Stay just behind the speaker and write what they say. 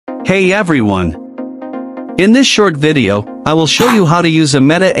Hey everyone! In this short video, I will show you how to use a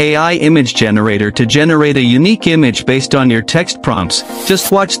Meta AI image generator to generate a unique image based on your text prompts.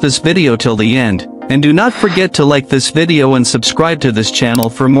 Just watch this video till the end, and do not forget to like this video and subscribe to this channel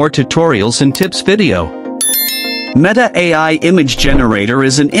for more tutorials and tips video. Meta AI Image Generator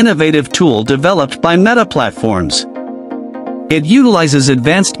is an innovative tool developed by Meta Platforms. It utilizes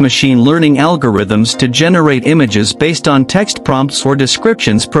advanced machine learning algorithms to generate images based on text prompts or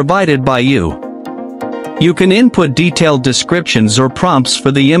descriptions provided by you. You can input detailed descriptions or prompts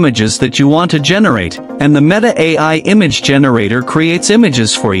for the images that you want to generate, and the Meta AI Image Generator creates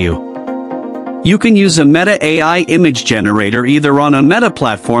images for you. You can use a Meta AI Image Generator either on a Meta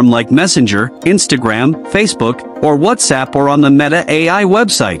platform like Messenger, Instagram, Facebook, or WhatsApp, or on the Meta AI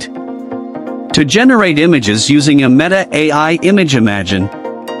website. To generate images using a Meta AI Image Imagine,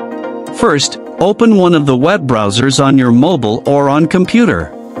 first, open one of the web browsers on your mobile or on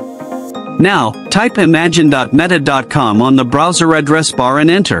computer. Now, type imagine.meta.com on the browser address bar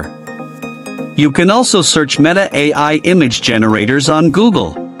and enter. You can also search Meta AI Image Generators on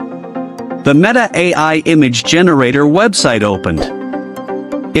Google. The Meta AI Image Generator website opened.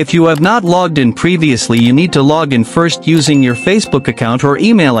 If you have not logged in previously, you need to log in first using your Facebook account or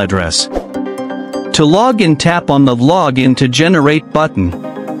email address. To log in, tap on the Login to Generate button.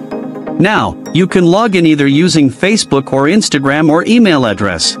 Now, you can log in either using Facebook or Instagram or email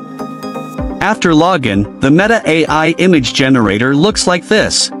address. After login, the Meta AI Image Generator looks like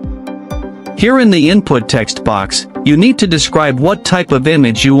this. Here in the input text box, you need to describe what type of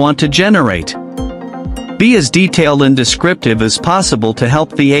image you want to generate. Be as detailed and descriptive as possible to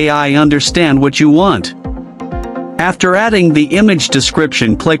help the AI understand what you want. After adding the image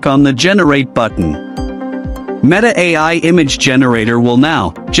description, click on the Generate button. Meta AI Image Generator will now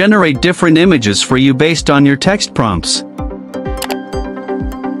generate different images for you based on your text prompts.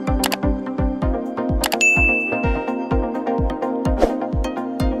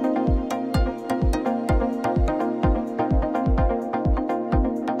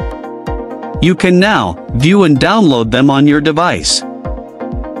 You can now view and download them on your device.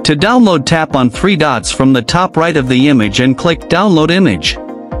 To download, tap on three dots from the top right of the image and click Download Image.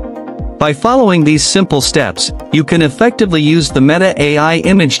 By following these simple steps, you can effectively use the Meta AI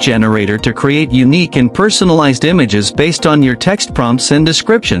Image Generator to create unique and personalized images based on your text prompts and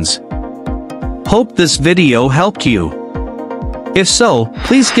descriptions. Hope this video helped you. If so,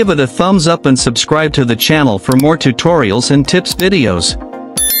 please give it a thumbs up and subscribe to the channel for more tutorials and tips videos.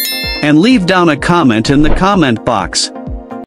 And leave down a comment in the comment box.